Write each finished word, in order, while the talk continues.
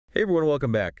Hey everyone,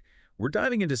 welcome back. We're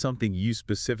diving into something you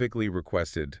specifically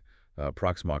requested,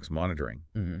 Proxmox monitoring.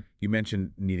 hmm You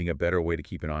mentioned needing a better way to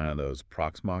keep an eye on those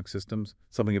Proxmox systems,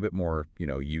 something a bit more,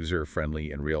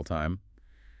 user-friendly and real-time.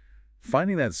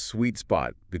 Finding that sweet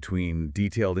spot between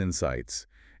detailed insights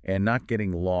and not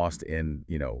getting lost in,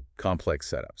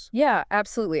 complex setups. Yeah,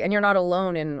 absolutely. And you're not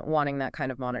alone in wanting that kind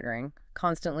of monitoring.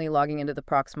 Constantly logging into the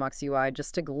Proxmox UI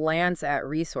just to glance at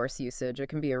resource usage. It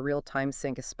can be a real-time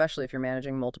sync, especially if you're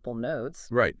managing multiple nodes.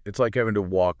 Right. It's like having to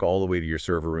walk all the way to your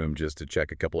server room just to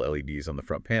check a couple LEDs on the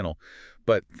front panel.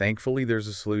 But thankfully, there's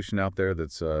a solution out there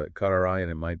that's caught our eye,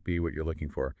 and it might be what you're looking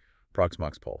for.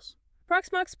 Proxmox Pulse.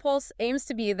 Proxmox Pulse aims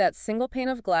to be that single pane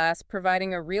of glass,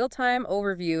 providing a real-time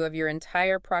overview of your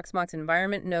entire Proxmox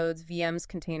environment, nodes, VMs,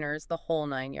 containers, the whole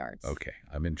 9 yards. Okay,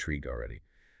 I'm intrigued already.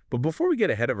 But before we get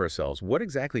ahead of ourselves, what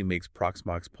exactly makes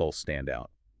Proxmox Pulse stand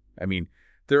out? I mean,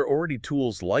 there are already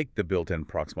tools like the built-in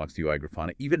Proxmox UI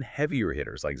Grafana, even heavier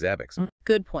hitters like Zabbix.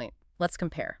 Good point. Let's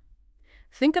compare.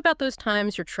 Think about those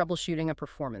times you're troubleshooting a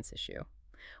performance issue.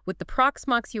 With the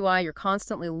Proxmox UI, you're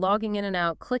constantly logging in and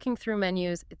out, clicking through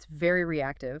menus. It's very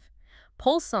reactive.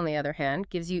 Pulse, on the other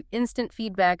hand, gives you instant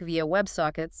feedback via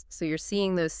WebSockets, so you're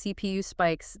seeing those CPU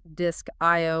spikes, disk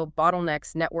I/O,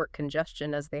 bottlenecks, network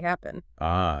congestion as they happen.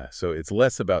 Ah, so it's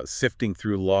less about sifting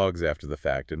through logs after the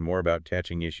fact and more about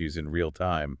catching issues in real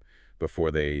time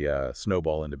before they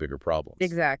snowball into bigger problems.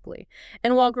 Exactly.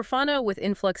 And while Grafana with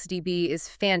InfluxDB is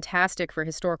fantastic for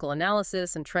historical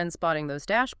analysis and trend spotting, those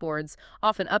dashboards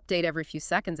often update every few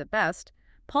seconds at best.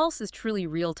 Pulse is truly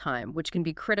real-time, which can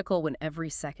be critical when every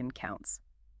second counts.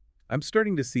 I'm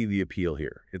starting to see the appeal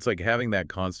here. It's like having that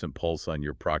constant pulse on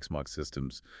your Proxmox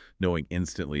systems, knowing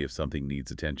instantly if something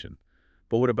needs attention.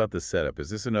 But what about the setup? Is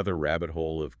this another rabbit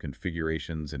hole of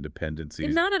configurations and And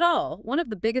dependencies? not at all. One of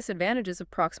the biggest advantages of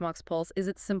Proxmox Pulse is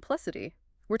its simplicity.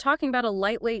 We're talking about a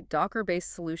lightweight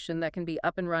Docker-based solution that can be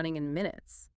up and running in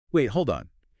minutes. Wait, hold on.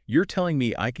 You're telling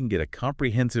me I can get a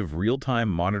comprehensive real-time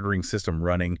monitoring system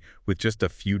running with just a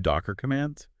few Docker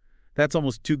commands? That's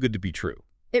almost too good to be true.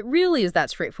 It really is that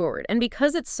straightforward, and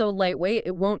because it's so lightweight,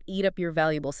 it won't eat up your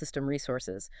valuable system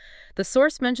resources. The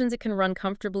source mentions it can run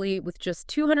comfortably with just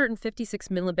 256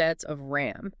 millibits of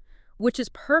RAM, which is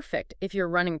perfect if you're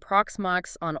running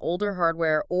Proxmox on older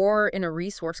hardware or in a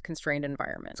resource-constrained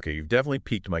environment. Okay, you've definitely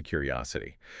piqued my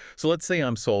curiosity. So let's say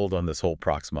I'm sold on this whole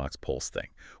Proxmox Pulse thing.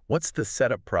 What's the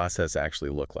setup process actually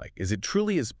look like? Is it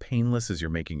truly as painless as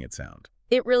you're making it sound?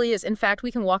 It really is. In fact,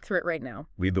 we can walk through it right now.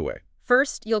 Lead the way.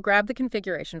 First, you'll grab the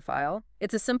configuration file.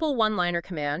 It's a simple one-liner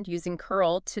command using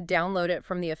curl to download it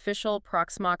from the official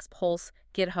Proxmox Pulse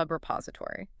GitHub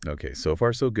repository. Okay, so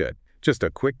far so good. Just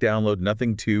a quick download,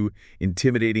 nothing too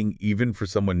intimidating even for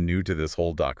someone new to this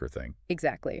whole Docker thing.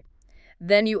 Exactly.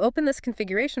 Then you open this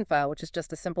configuration file, which is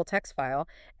just a simple text file,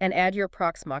 and add your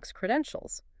Proxmox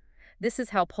credentials. This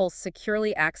is how Pulse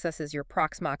securely accesses your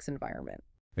Proxmox environment.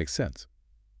 Makes sense.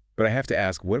 But I have to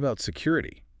ask, what about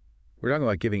security? We're talking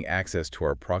about giving access to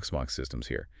our Proxmox systems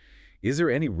here. Is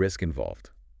there any risk involved?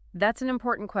 That's an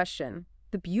important question.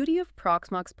 The beauty of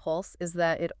Proxmox Pulse is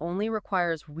that it only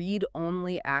requires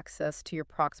read-only access to your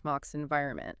Proxmox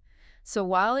environment. So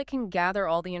while it can gather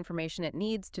all the information it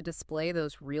needs to display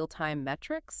those real-time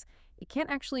metrics, it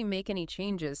can't actually make any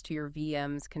changes to your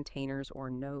VMs, containers, or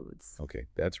nodes. Okay,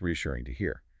 that's reassuring to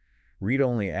hear.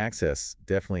 Read-only access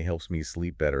definitely helps me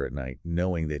sleep better at night,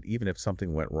 knowing that even if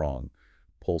something went wrong,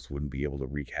 Pulse wouldn't be able to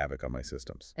wreak havoc on my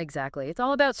systems. Exactly. It's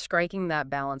all about striking that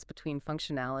balance between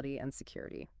functionality and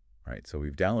security. All right, so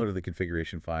we've downloaded the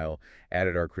configuration file,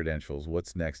 added our credentials.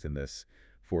 What's next in this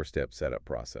four-step setup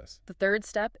process? The third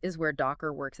step is where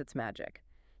Docker works its magic.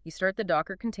 You start the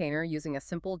Docker container using a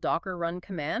simple Docker run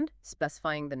command,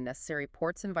 specifying the necessary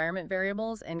ports, environment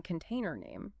variables, and container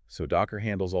name. So Docker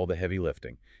handles all the heavy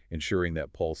lifting, ensuring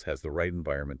that Pulse has the right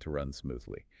environment to run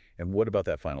smoothly. And what about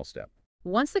that final step?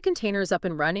 Once the container is up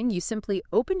and running, you simply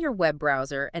open your web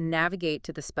browser and navigate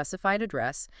to the specified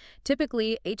address,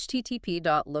 typically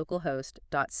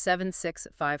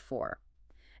http://localhost.7654.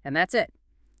 And that's it.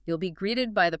 You'll be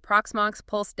greeted by the Proxmox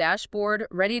Pulse dashboard,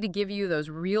 ready to give you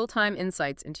those real-time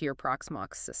insights into your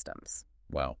Proxmox systems.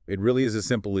 Wow, it really is as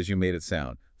simple as you made it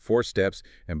sound. 4 steps,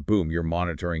 and boom, you're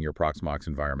monitoring your Proxmox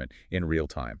environment in real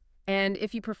time. And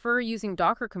if you prefer using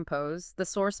Docker Compose, the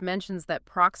source mentions that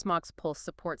Proxmox Pulse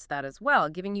supports that as well,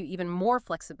 giving you even more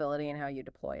flexibility in how you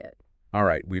deploy it. All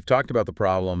right, we've talked about the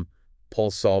problem.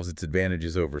 Pulse solves its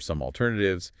advantages over some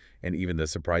alternatives, and even the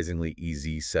surprisingly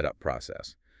easy setup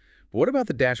process. But what about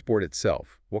the dashboard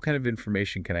itself? What kind of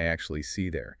information can I actually see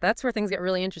there? That's where things get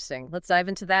really interesting. Let's dive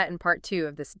into that in part 2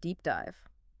 of this deep dive.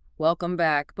 Welcome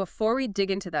back. Before we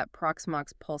dig into that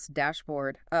Proxmox Pulse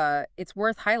dashboard, it's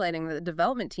worth highlighting that the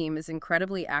development team is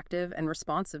incredibly active and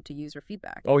responsive to user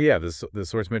feedback. Oh yeah, the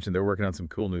source mentioned they're working on some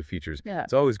cool new features. Yeah.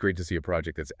 It's always great to see a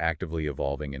project that's actively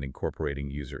evolving and incorporating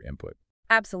user input.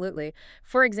 Absolutely.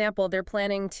 For example, they're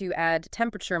planning to add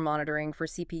temperature monitoring for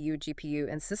CPU,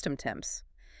 GPU, and system temps.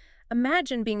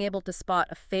 Imagine being able to spot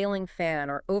a failing fan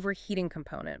or overheating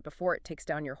component before it takes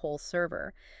down your whole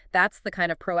server. That's the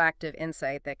kind of proactive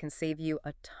insight that can save you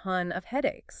a ton of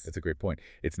headaches. That's a great point.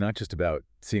 It's not just about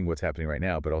seeing what's happening right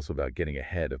now, but also about getting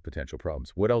ahead of potential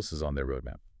problems. What else is on their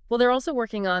roadmap? Well, they're also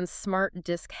working on smart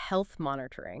disk health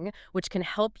monitoring, which can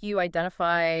help you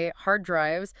identify hard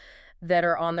drives that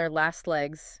are on their last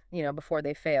legs, before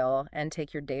they fail and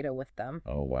take your data with them.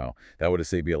 Oh, wow. That would have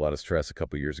saved me a lot of stress a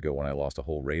couple years ago when I lost a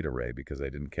whole RAID array because I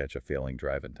didn't catch a failing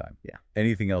drive in time. Yeah.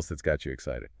 Anything else that's got you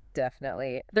excited?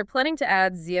 Definitely. They're planning to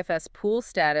add ZFS pool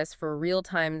status for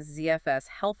real-time ZFS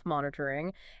health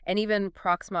monitoring and even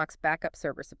Proxmox backup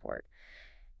server support.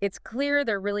 It's clear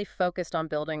they're really focused on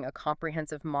building a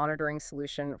comprehensive monitoring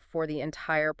solution for the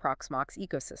entire Proxmox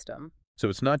ecosystem. So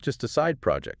it's not just a side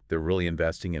project. They're really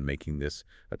investing in making this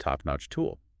a top-notch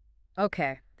tool. Okay,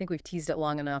 I think we've teased it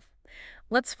long enough.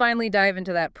 Let's finally dive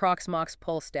into that Proxmox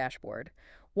Pulse dashboard.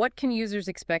 What can users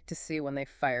expect to see when they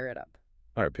fire it up?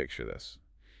 All right, picture this.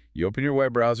 You open your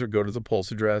web browser, go to the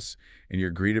Pulse address, and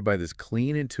you're greeted by this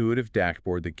clean, intuitive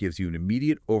dashboard that gives you an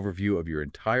immediate overview of your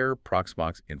entire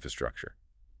Proxmox infrastructure.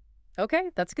 Okay,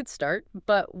 that's a good start.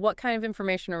 But what kind of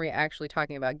information are we actually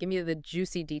talking about? Give me the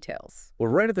juicy details. Well,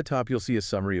 right at the top, you'll see a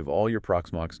summary of all your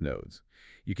Proxmox nodes.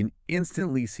 You can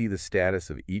instantly see the status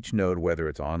of each node, whether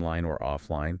it's online or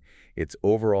offline, its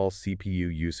overall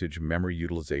CPU usage, memory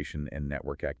utilization, and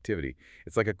network activity.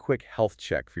 It's like a quick health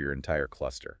check for your entire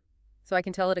cluster. So I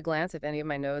can tell at a glance if any of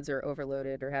my nodes are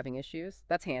overloaded or having issues.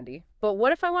 That's handy. But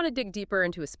what if I want to dig deeper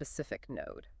into a specific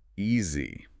node?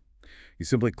 Easy. You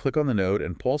simply click on the node,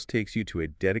 and Pulse takes you to a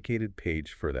dedicated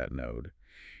page for that node.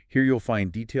 Here you'll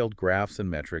find detailed graphs and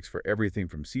metrics for everything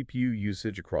from CPU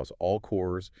usage across all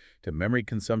cores to memory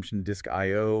consumption, disk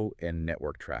I/O, and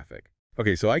network traffic.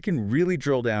 Okay, so I can really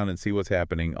drill down and see what's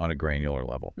happening on a granular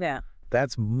level. Yeah.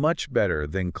 That's much better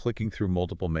than clicking through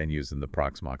multiple menus in the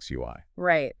Proxmox UI.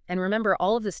 Right. And remember,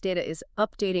 all of this data is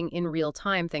updating in real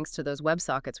time thanks to those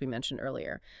WebSockets we mentioned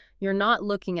earlier. You're not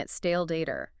looking at stale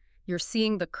data. You're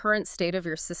seeing the current state of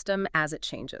your system as it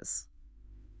changes.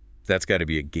 That's got to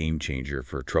be a game changer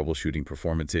for troubleshooting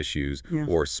performance issues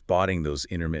or spotting those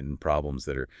intermittent problems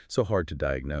that are so hard to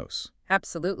diagnose.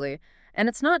 Absolutely. And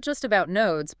it's not just about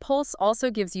nodes. Pulse also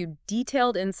gives you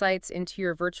detailed insights into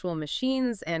your virtual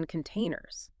machines and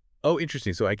containers. Oh,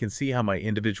 interesting. So I can see how my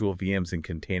individual VMs and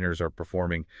containers are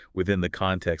performing within the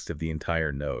context of the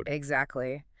entire node.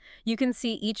 Exactly. You can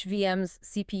see each VM's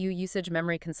CPU usage,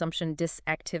 memory consumption, disk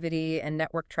activity, and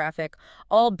network traffic,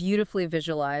 all beautifully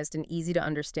visualized and easy to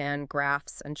understand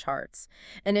graphs and charts.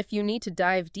 And if you need to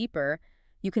dive deeper,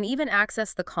 you can even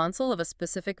access the console of a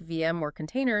specific VM or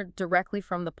container directly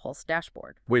from the Pulse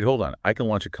dashboard. Wait, hold on. I can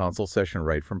launch a console session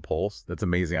right from Pulse? That's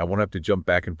amazing. I won't have to jump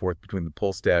back and forth between the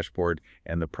Pulse dashboard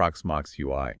and the Proxmox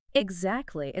UI.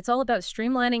 Exactly. It's all about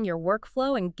streamlining your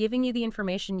workflow and giving you the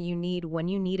information you need when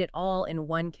you need it all in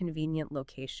one convenient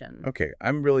location. Okay,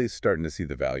 I'm really starting to see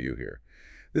the value here.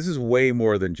 This is way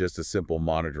more than just a simple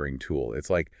monitoring tool. It's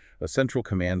like a central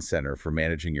command center for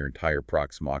managing your entire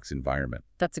Proxmox environment.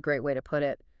 That's a great way to put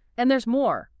it. And there's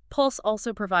more. Pulse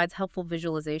also provides helpful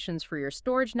visualizations for your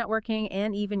storage networking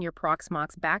and even your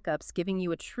Proxmox backups, giving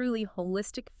you a truly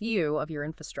holistic view of your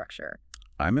infrastructure.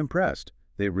 I'm impressed.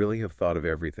 They really have thought of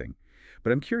everything.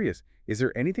 But I'm curious, is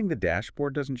there anything the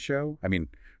dashboard doesn't show? I mean,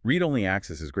 read-only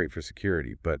access is great for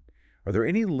security, but are there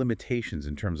any limitations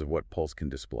in terms of what Pulse can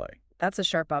display? That's a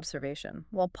sharp observation.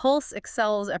 While Pulse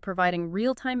excels at providing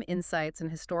real-time insights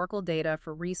and historical data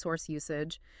for resource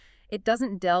usage, it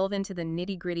doesn't delve into the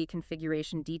nitty-gritty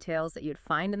configuration details that you'd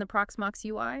find in the Proxmox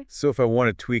UI. So if I want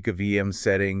to tweak a VM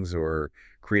settings or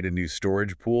create a new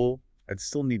storage pool, I'd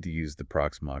still need to use the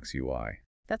Proxmox UI.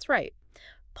 That's right.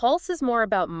 Pulse is more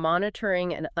about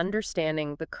monitoring and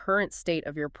understanding the current state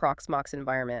of your Proxmox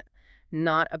environment,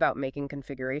 not about making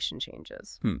configuration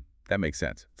changes. That makes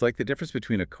sense. It's like the difference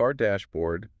between a car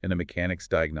dashboard and a mechanic's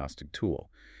diagnostic tool.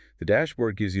 The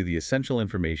dashboard gives you the essential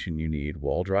information you need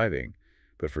while driving,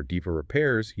 but for deeper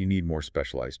repairs, you need more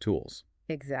specialized tools.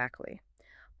 Exactly.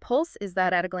 Pulse is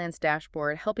that at-a-glance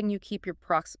dashboard helping you keep your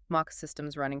Proxmox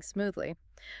systems running smoothly.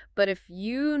 But if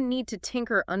you need to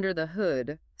tinker under the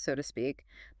hood, so to speak,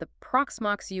 the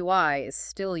Proxmox UI is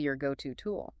still your go-to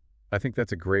tool. I think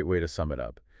that's a great way to sum it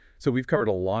up. So we've covered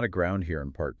a lot of ground here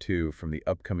in part two, from the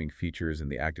upcoming features in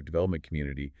the active development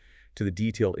community to the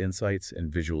detailed insights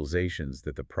and visualizations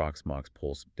that the Proxmox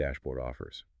Pulse dashboard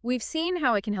offers. We've seen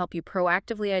how it can help you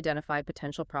proactively identify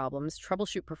potential problems,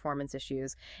 troubleshoot performance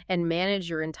issues, and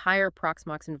manage your entire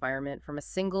Proxmox environment from a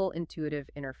single intuitive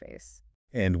interface.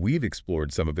 And we've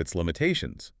explored some of its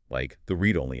limitations, like the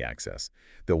read-only access,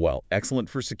 that while excellent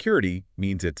for security,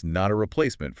 means it's not a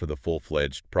replacement for the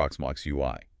full-fledged Proxmox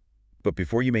UI. But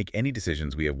before you make any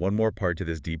decisions, we have one more part to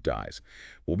this deep dive.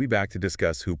 We'll be back to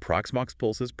discuss who Proxmox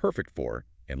Pulse is perfect for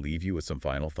and leave you with some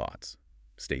final thoughts.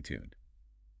 Stay tuned.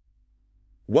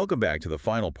 Welcome back to the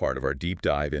final part of our deep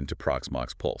dive into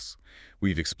Proxmox Pulse.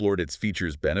 We've explored its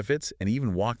features, benefits, and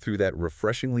even walked through that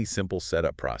refreshingly simple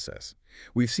setup process.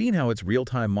 We've seen how its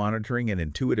real-time monitoring and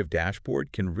intuitive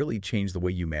dashboard can really change the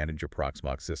way you manage your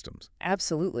Proxmox systems.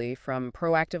 Absolutely, from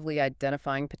proactively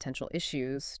identifying potential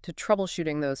issues to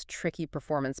troubleshooting those tricky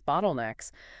performance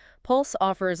bottlenecks, Pulse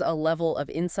offers a level of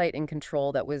insight and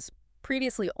control that was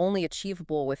previously only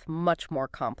achievable with much more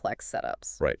complex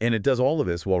setups. Right, and it does all of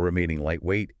this while remaining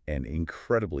lightweight and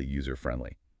incredibly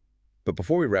user-friendly. But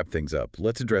before we wrap things up,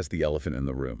 let's address the elephant in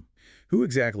the room. Who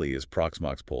exactly is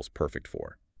Proxmox Pulse perfect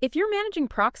for? If you're managing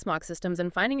Proxmox systems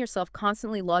and finding yourself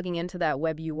constantly logging into that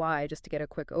web UI just to get a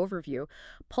quick overview,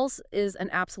 Pulse is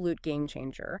an absolute game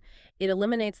changer. It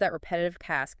eliminates that repetitive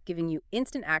task, giving you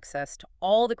instant access to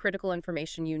all the critical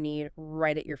information you need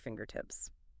right at your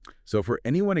fingertips. So for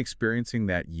anyone experiencing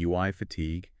that UI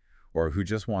fatigue, or who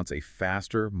just wants a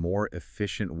faster, more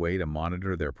efficient way to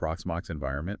monitor their Proxmox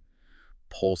environment,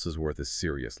 Pulse is worth a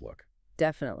serious look.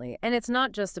 Definitely. And it's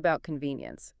not just about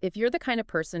convenience. If you're the kind of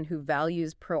person who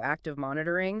values proactive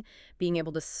monitoring, being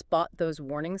able to spot those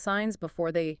warning signs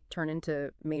before they turn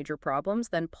into major problems,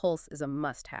 then Pulse is a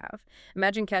must-have.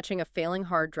 Imagine catching a failing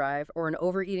hard drive or an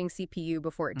overeating CPU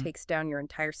before it takes down your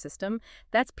entire system.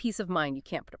 That's peace of mind you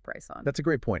can't put a price on. That's a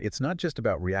great point. It's not just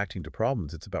about reacting to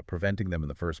problems, it's about preventing them in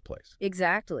the first place.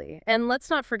 Exactly. And let's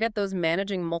not forget those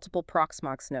managing multiple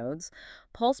Proxmox nodes.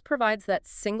 Pulse provides that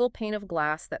single pane of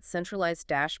glass, that centralized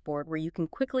dashboard where you can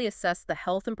quickly assess the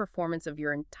health and performance of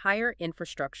your entire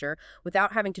infrastructure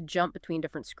without having to jump between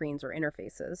different screens or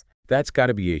interfaces. That's got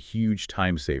to be a huge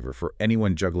time saver for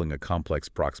anyone juggling a complex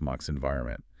Proxmox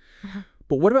environment.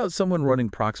 But what about someone running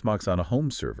Proxmox on a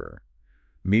home server?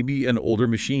 Maybe an older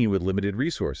machine with limited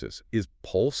resources. Is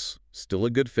Pulse still a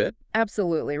good fit?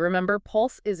 Absolutely. Remember,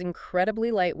 Pulse is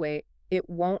incredibly lightweight. It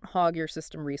won't hog your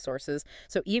system resources.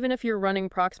 So even if you're running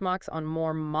Proxmox on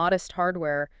more modest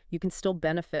hardware, you can still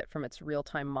benefit from its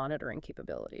real-time monitoring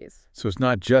capabilities. So it's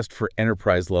not just for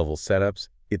enterprise-level setups.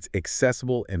 It's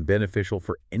accessible and beneficial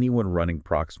for anyone running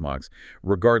Proxmox,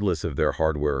 regardless of their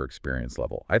hardware or experience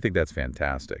level. I think that's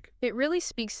fantastic. It really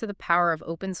speaks to the power of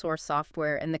open source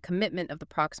software and the commitment of the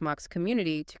Proxmox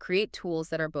community to create tools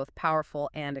that are both powerful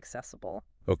and accessible.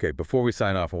 Okay, before we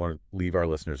sign off, I want to leave our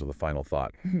listeners with a final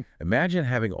thought. Imagine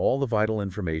having all the vital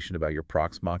information about your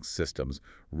Proxmox systems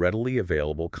readily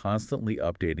available, constantly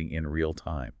updating in real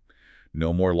time.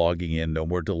 No more logging in, no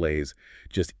more delays,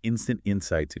 just instant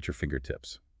insights at your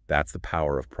fingertips. That's the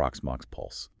power of Proxmox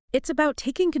Pulse. It's about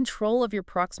taking control of your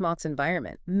Proxmox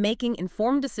environment, making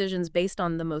informed decisions based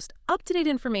on the most up-to-date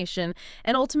information,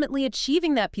 and ultimately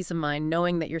achieving that peace of mind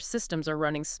knowing that your systems are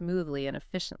running smoothly and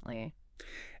efficiently.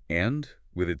 And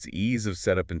with its ease of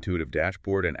setup, intuitive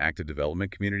dashboard, and active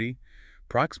development community,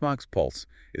 Proxmox Pulse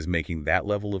is making that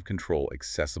level of control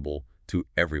accessible to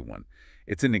everyone.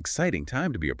 It's an exciting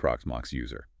time to be a Proxmox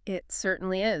user. It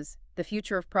certainly is. The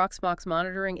future of Proxmox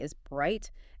monitoring is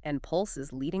bright, and Pulse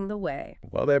is leading the way.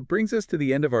 Well, that brings us to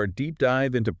the end of our deep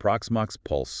dive into Proxmox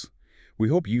Pulse. We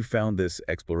hope you found this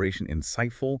exploration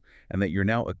insightful and that you're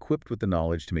now equipped with the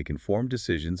knowledge to make informed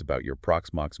decisions about your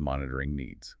Proxmox monitoring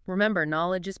needs. Remember,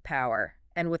 knowledge is power.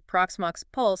 And with Proxmox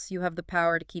Pulse, you have the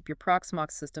power to keep your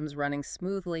Proxmox systems running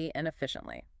smoothly and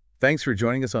efficiently. Thanks for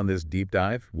joining us on this deep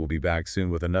dive. We'll be back soon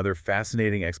with another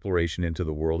fascinating exploration into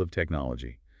the world of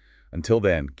technology. Until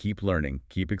then, keep learning,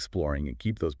 keep exploring, and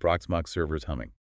keep those Proxmox servers humming.